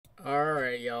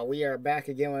We are back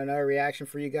again with another reaction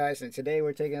for you guys, and today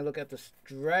we're taking a look at the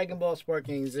Dragon Ball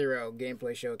Sparking Zero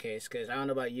gameplay showcase, because I don't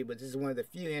know about you, but this is one of the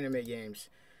few anime games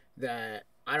that,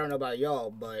 I don't know about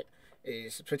y'all, but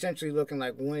is potentially looking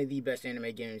like one of the best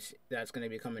anime games that's going to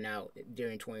be coming out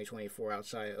during 2024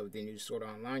 outside of the new Sword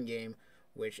Art Online game,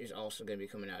 which is also going to be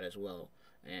coming out as well.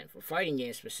 And for fighting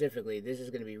games specifically, this is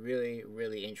going to be really,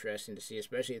 really interesting to see,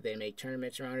 especially if they make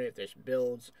tournaments around it, if there's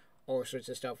builds, all sorts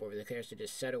of stuff, or if the character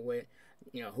just settle with.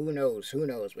 You know, who knows,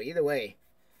 but either way,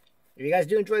 if you guys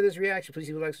do enjoy this reaction, please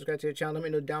leave a like, subscribe to the channel, let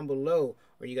me know down below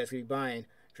where you guys could be buying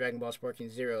Dragon Ball Sparking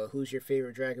Zero, who's your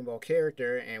favorite Dragon Ball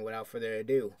character, and without further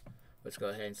ado, let's go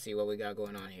ahead and see what we got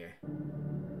going on here.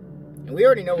 And we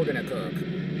already know we're gonna cook.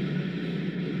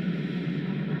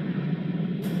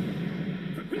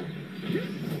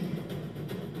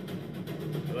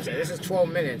 Okay, this is 12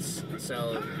 minutes,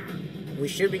 so we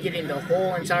should be getting the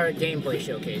whole entire gameplay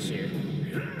showcase here.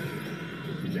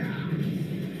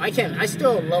 I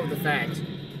still love the fact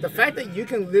that you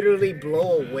can literally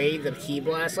blow away the ki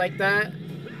blast like that.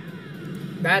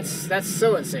 That's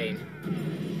so insane.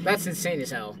 That's insane as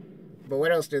hell. But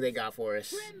what else do they got for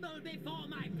us?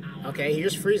 Okay,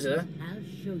 here's Frieza.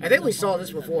 I think we saw this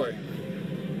before.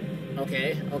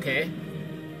 Okay.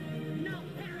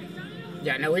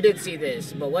 Yeah, no, we did see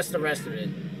this, but what's the rest of it?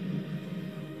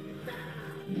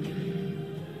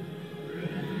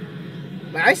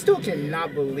 But I still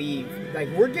cannot believe, like,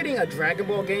 we're getting a Dragon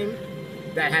Ball game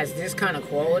that has this kind of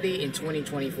quality in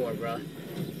 2024, bro.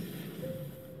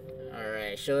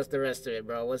 Alright, show us the rest of it,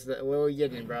 bro. What are we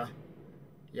getting, bro?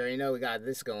 You already know we got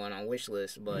this going on wish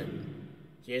list, but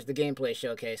here's the gameplay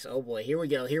showcase. Oh boy, here we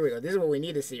go. This is what we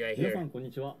need to see right here. 皆さんこん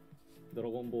にちは。ドラ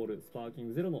ゴンボールスパーキン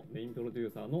グゼロのメインプロデュ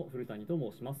ーサーの古谷と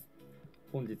申します。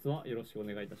本日はよろしくお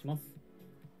願いいたします。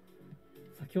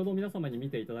先ほど皆様に見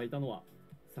ていただいたのは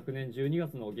昨年12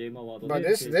月のゲームアワードで But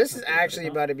this is actually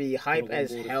about to be hype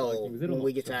as hell when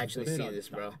we get to actually see this,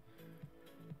 bro.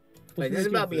 Like, this is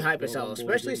about to be hype as hell,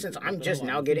 especially since I'm just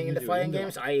now getting into fighting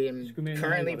games. I am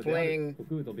currently playing, what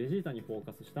do you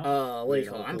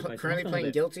call it? I'm currently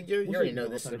playing Guilty Gear. You already know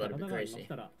this is about to be crazy.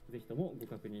 ぜひともご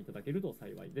確認いただけると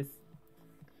幸いです。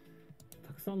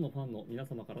たくさんのファンの皆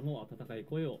様からの温かい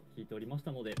声を聞いておりまし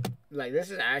たので、 Like,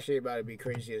 this is actually about to be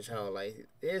crazy as hell. Like,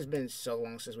 it has been so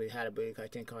long since we had a budakai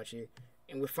tenkaichi,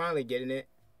 and we're finally getting it,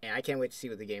 and I can't wait to see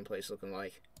what the gameplay is looking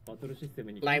like.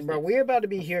 Like, bro, we're about to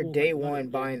be here day one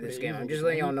buying this game. I'm just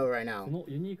letting y'all know right now.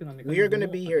 We are going to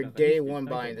be here day one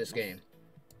buying this game.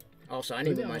 Also, I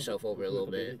need to move myself over a little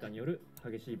bit.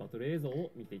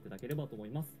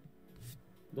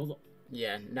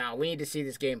 Yeah, now we need to see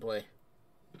this gameplay.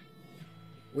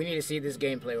 We need to see this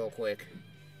gameplay real quick.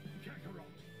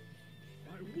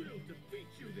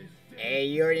 Hey,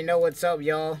 you already know what's up,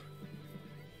 y'all.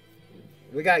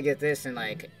 We gotta get this in,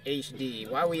 like, HD.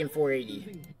 Why are we in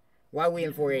 480? Why are we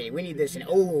in 480? We need this in...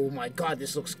 Oh my god,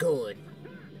 this looks good.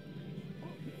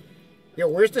 Yo,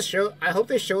 where's the show? I hope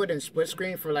they show it in split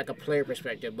screen for, like, a player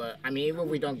perspective, but, I mean, even if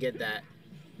we don't get that...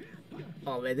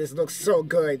 Oh, man, this looks so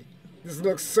good. This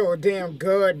looks so damn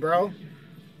good, bro.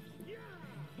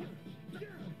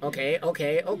 Okay.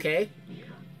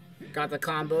 Got the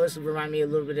combos. Remind me a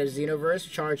little bit of Xenoverse.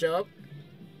 Charge up.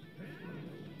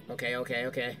 Okay.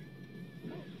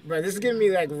 Bro, this is giving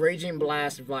me, like, Raging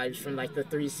Blast vibes from, like, the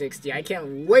 360. I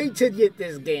can't wait to get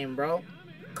this game, bro.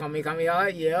 Kami,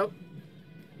 yep.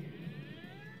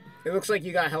 It looks like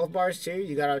you got health bars, too.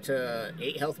 You got up to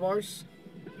 8 health bars.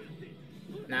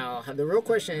 Now, the real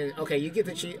question is, okay, you get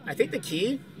the key. I think the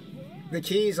key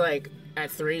is, like,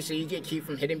 at 3, so you get key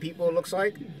from hitting people, it looks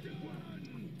like.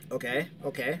 Okay.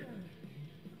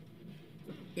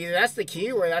 Either that's the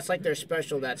key, or that's, like, their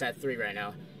special that's at 3 right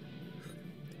now.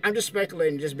 I'm just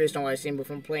speculating just based on what I've seen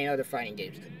from playing other fighting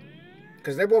games.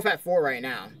 Because they're both at 4 right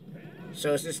now.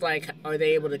 So it's just like, are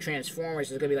they able to transform, or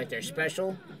is it going to be like their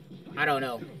special? I don't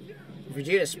know.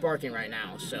 Vegeta's sparking right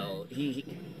now, so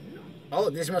oh,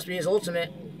 this must be his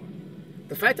ultimate.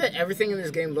 The fact that everything in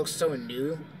this game looks so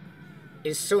new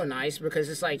is so nice, because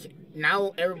it's like,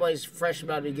 now everybody's fresh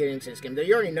about to get into this game.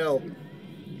 You already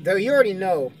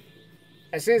know.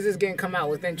 As soon as this game come out,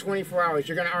 within 24 hours,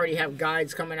 you're going to already have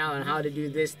guides coming out on how to do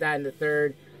this, that, and the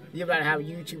third. You're about to have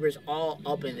YouTubers all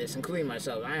up in this, including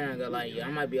myself. I ain't going to lie to you. I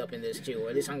might be up in this too, or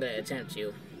at least I'm going to attempt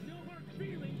to.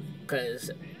 Because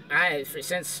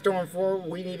since Storm 4,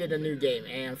 we needed a new game.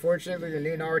 And unfortunately, the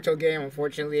new Naruto game,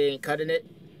 ain't cutting it.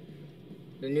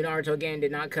 The new Naruto game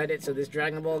did not cut it, so this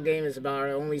Dragon Ball game is about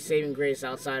our only saving grace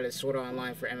outside of Sword Art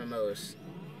Online for MMOs.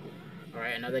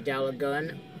 Alright, another Gala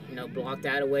gun. You know, block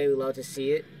that away. We love to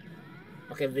see it.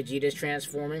 Okay, Vegeta's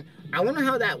transforming. I wonder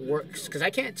how that works, because I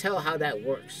can't tell how that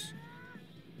works.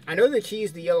 I know the key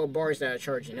is the yellow bars that are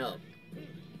charging up.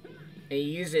 And you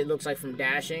use it looks like from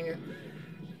dashing.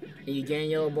 And you gain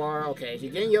yellow bar. Okay, you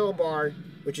gain yellow bar,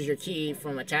 which is your key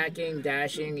from attacking,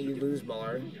 dashing, you lose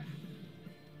bar.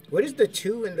 What does the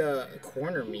 2 in the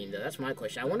corner mean, though? That's my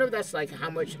question. I wonder if that's like how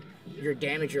much your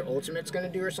damage your ultimate's gonna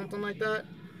do or something like that.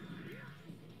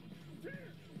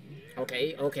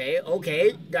 Okay, okay,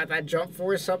 okay. Got that jump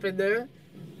force up in there.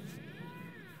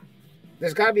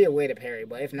 There's gotta be a way to parry,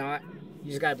 but if not, you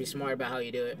just gotta be smart about how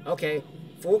you do it. Okay,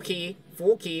 full key,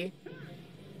 full key.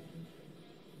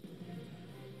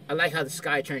 I like how the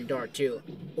sky turned dark, too.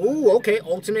 Ooh, okay,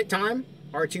 ultimate time.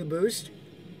 R2 boost.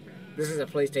 This is a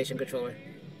PlayStation controller.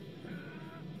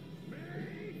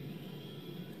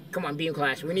 Come on, beam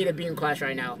clash. We need a beam clash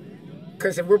right now.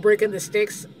 Because if we're breaking the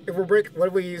sticks, what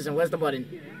are we using? Where's the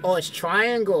button? Oh, it's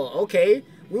triangle. Okay.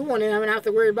 We won't even have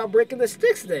to worry about breaking the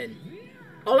sticks then.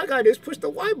 All I gotta do is push the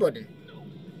Y button.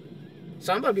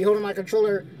 So I'm about to be holding my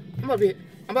controller. I'm about to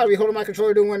be holding my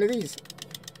controller doing one of these.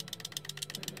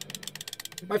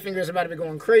 My fingers are about to be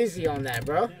going crazy on that,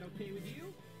 bro.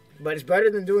 But it's better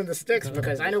than doing the sticks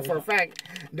because I know for a fact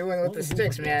doing it with the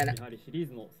sticks, man.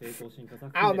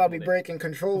 I was about to be breaking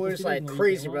controllers like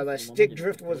crazy, bro. That stick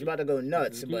drift was about to go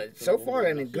nuts. But so far,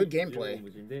 I mean, good gameplay.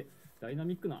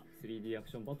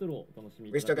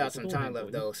 We still got some time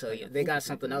left though, so they got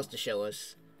something else to show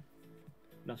us.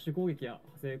 Close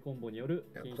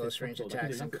range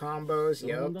attacks and combos,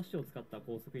 yep.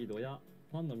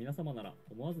 ファンの皆様なら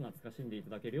思わず懐かしんでいた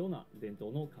だけるような伝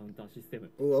統のカウンターシステ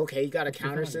ム。 Ooh, okay, you got a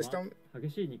counter system?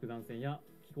 激しい肉弾戦や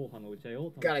気候派の打ち合い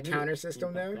を Got a counter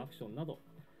system there? アクションなど。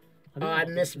 Oh, I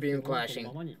missed beam clashing.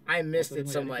 I missed it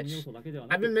so much.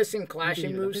 I've been missing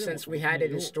clashing moves since we had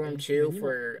it in Storm 2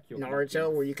 for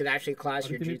Naruto, where you could actually clash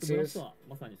your jutsus.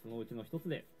 まさにそのうちの一つ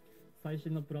で、最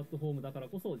新のプラットフォームだから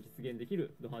こそ実現でき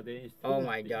るド派手演出。 Oh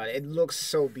my god, it looks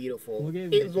so beautiful.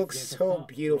 It looks so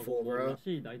beautiful, bro. ら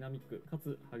しいダイナミックか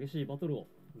つ激しいバトルを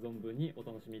存分にお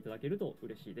楽しみいただけると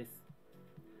嬉しいです。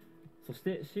そし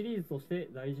てシリーズとして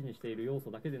大事にしている要素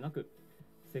だけでなく、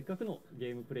せっかくのゲ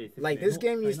ームプレイ説明の Like this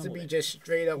game used to be just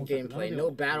straight up gameplay,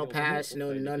 no battle pass,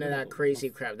 no none of that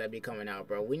crazy crap that be coming out,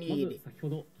 bro. We need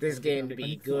this game to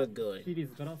be good. シリー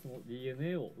ズからその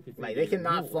DNA を受け継いで Like い they る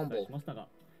のを cannot お伝え fumble. しましたが、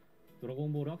ドラゴ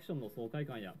ンボールアクションの爽快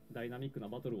感やダイナミックな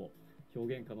バトルを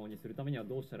表現可能にするためには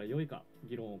どうしたらよいか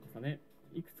議論を重ね、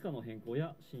いくつかの変更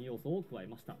や新要素を加え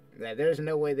ました。 Like, there's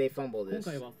no way they fumble 今 this.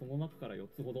 回はその中から4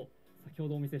つほど先ほ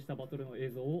どお見せしたバトルの映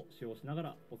像を使用しなが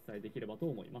らお伝えできればと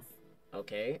思います。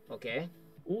 Okay, okay.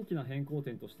 大きな変更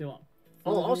点としては、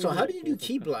 Oh, also, how do you do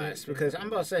key blast? Because I'm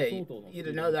about to say, you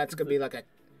know that's gonna be like a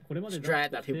これまで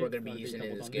strat that people are gonna be using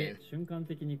in this game. 瞬間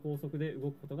的に高速で動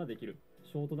くことができる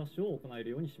ショートダッシュを行える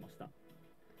ようにしました。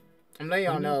 I'm letting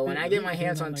y'all know when I get my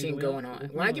hands on Team Gohan,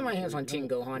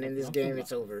 in this game,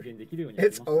 it's over.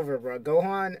 It's over, bro.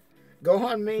 Gohan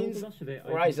mains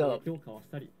rise up.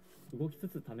 動きつ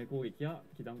つため攻撃や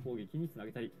気弾攻撃につな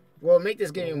げたり。 What would make this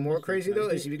game even more crazy though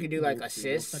is if you could do like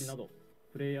assists.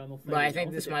 But I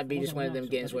think this might be just one of them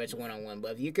games where it's one-on-one.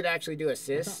 But if you could actually do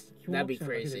assists, that'd be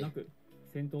crazy.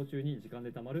 戦闘中に時間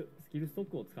でたまるスキルスト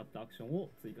ックを使ったアクションを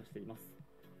追加しています。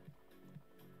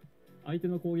相手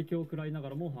の攻撃を食らいなが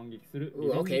らも反撃する。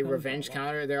 Ooh, okay, revenge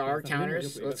counter. There are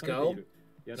counters. Let's go.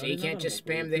 So you can't just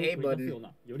spam the A button.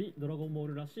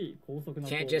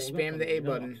 Can't just spam the A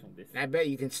button. I bet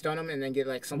you can stun them and then get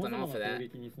like something off of that. You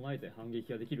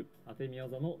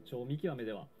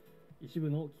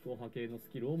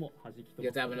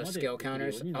have to have enough skill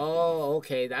counters. Oh,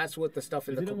 okay, that's what the stuff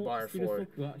in the bar for.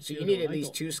 So you need at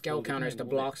least 2 skill counters to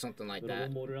block something like that.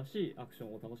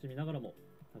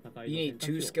 You need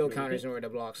 2 skill counters in order to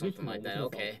block something like that.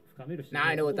 Okay. Now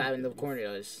I know what that in the corner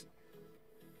does.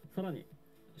 さらに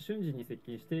瞬時に接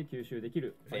近して吸収でき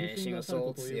るバニシングアサル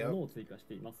トというものを追加し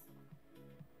ています。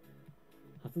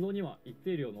発動には一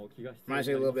定量の気が必要に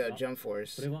なりますが、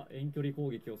それは遠距離攻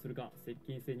撃をするか接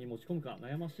近戦に持ち込むか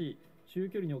悩ましい中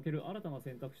距離における新たな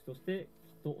選択肢として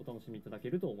きっとお楽しみいただけ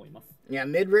ると思います。Yeah,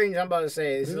 mid-range, I'm about to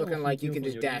say, it's looking like you can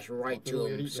just dash right to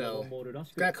him, so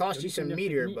it's gonna cost you some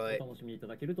meter, but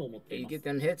you get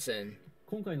them hits in.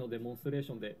 今回のデモンストレー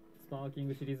ションでスパーキン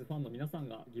グシリーズファンの皆さん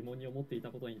が疑問に思っていた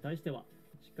ことに対しては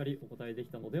しっかりお答えでき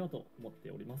たのではと思っ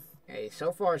ております。Hey,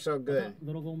 so far so good.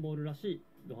 ドラゴンボールらしい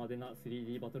ド派手な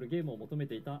 3D バトルゲームを求め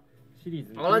ていたシリー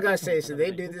ズに All I gotta say is if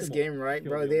they do this game right,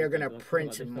 bro, they are gonna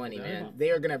print money, man.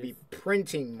 They are gonna be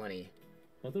printing money.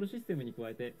 バトルシステムに加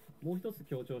えてもう一つ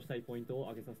強調したいポイントを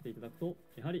挙げさせていただくと、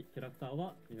やはりキャラクター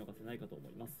は見逃せないかと思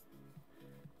います。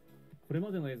これ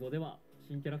までの映像では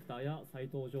新キャラクターや再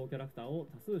登場キャラクターを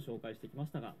多数紹介してきま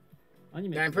したが、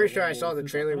Yeah, I'm pretty sure I saw the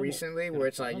trailer recently where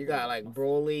it's like you got like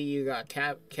Broly, you got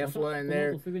Kefla in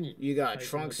there, you got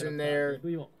Trunks in there,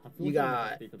 you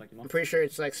got, I'm pretty sure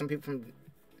it's like some people from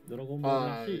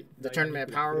the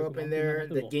tournament power up in there,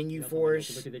 the Ginyu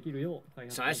Force.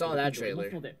 So I saw that trailer.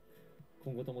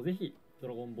 今後ともぜひド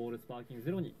ラゴンボールスパーキング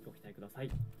ゼロにご期待くださ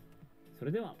い。そ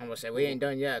れでは Almost say we ain't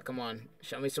done yet. Come on,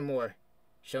 show me some more.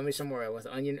 Show me some more with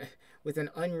an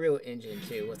Unreal Engine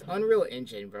too. With Unreal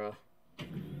Engine, bro.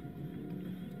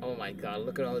 Oh my god,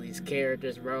 look at all these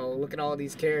characters, bro. Look at all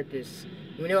these characters.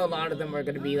 We know a lot of them are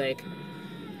gonna be like,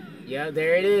 yeah,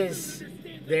 there it is.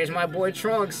 There's my boy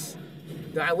Trunks.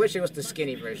 I wish it was the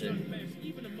skinny version.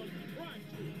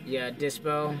 Yeah,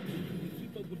 Dispo.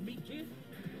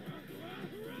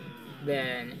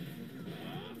 Then,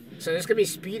 so this could be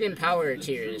speed and power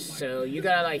tiers. So you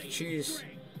gotta like choose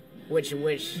which.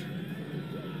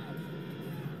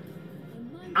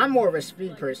 I'm more of a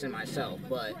speed person myself,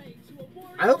 but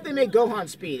I hope they make Gohan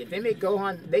speed. If they make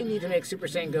Gohan, they need to make Super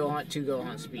Saiyan Gohan 2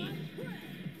 Gohan speed.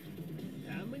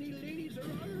 How many ladies are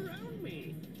all around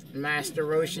me? Master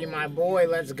Roshi, my boy,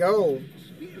 let's go.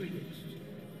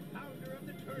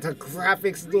 The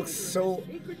graphics look so,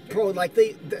 bro. Like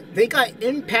they got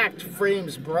impact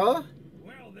frames, bro.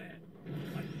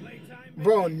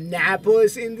 Bro,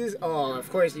 Nappa's in this. Oh, of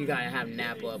course you gotta have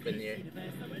Nappa up in there.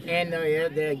 And yeah,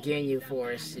 the Ginyu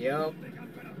Force. Yup.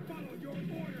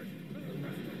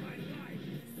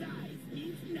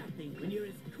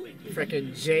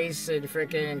 Frickin' Jason,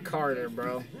 frickin' Carter,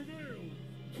 bro.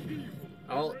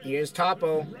 Oh, here's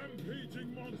Toppo.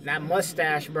 That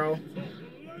mustache, bro.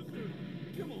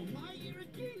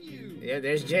 Yeah,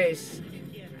 there's Jace.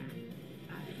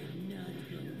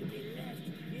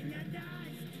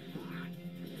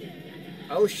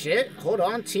 Oh shit, hold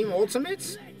on, Team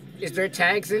Ultimates? Is there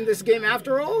tags in this game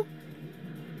after all?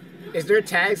 Is there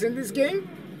tags in this game?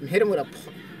 Hit him with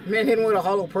a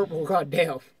hollow purple,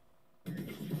 goddamn.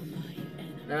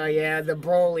 Oh yeah, the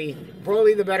Broly.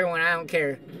 Broly the better one, I don't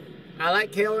care. I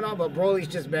like Kale and all, but Broly's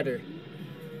just better.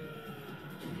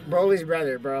 Broly's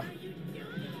brother, bro.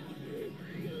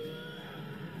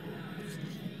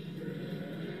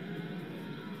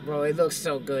 Bro, it looks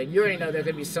so good. You already know there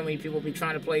could be so many people be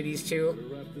trying to play these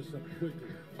two.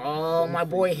 Oh, my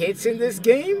boy hits in this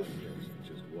game?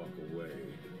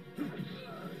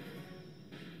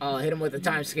 Oh, hit him with the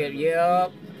time skip.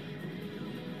 Yep.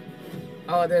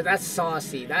 Oh, that's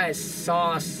saucy. That is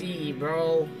saucy,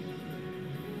 bro.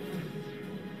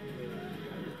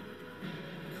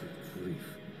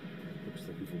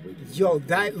 Yo,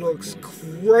 that looks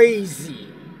crazy.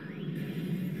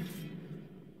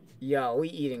 Yo, we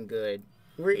eating good.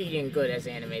 We're eating good as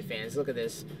anime fans. Look at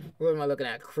this. What am I looking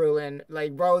at? Krillin.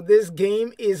 Like, bro, this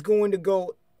game is going to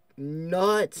go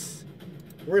nuts.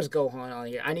 Where's Gohan on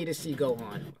here? I need to see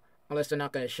Gohan. Unless they're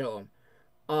not going to show him.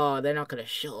 Oh, they're not going to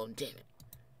show him. Damn it.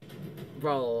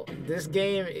 Bro, this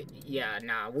game, yeah,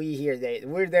 nah, we're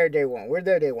there day one. We're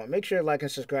there day one. Make sure to like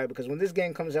and subscribe because when this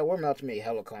game comes out, we're about to make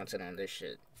hella content on this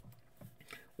shit.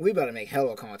 We about to make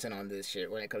hella content on this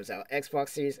shit when it comes out. Xbox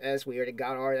Series S, we already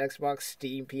got our Xbox,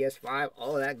 Steam, PS5,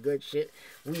 all that good shit.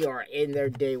 We are in there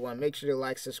day one. Make sure to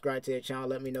like, subscribe to the channel.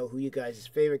 Let me know who you guys'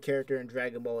 favorite character in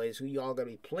Dragon Ball is, who y'all gonna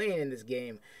be playing in this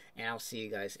game. And I'll see you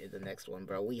guys in the next one,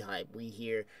 bro. We hype, we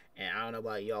here, and I don't know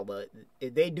about y'all, but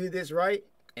if they do this right,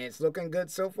 and it's looking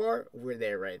good so far, we're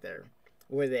there right there.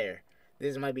 We're there.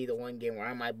 This might be the one game where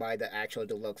I might buy the actual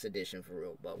deluxe edition for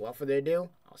real. But without further ado,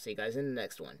 I'll see you guys in the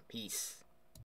next one. Peace.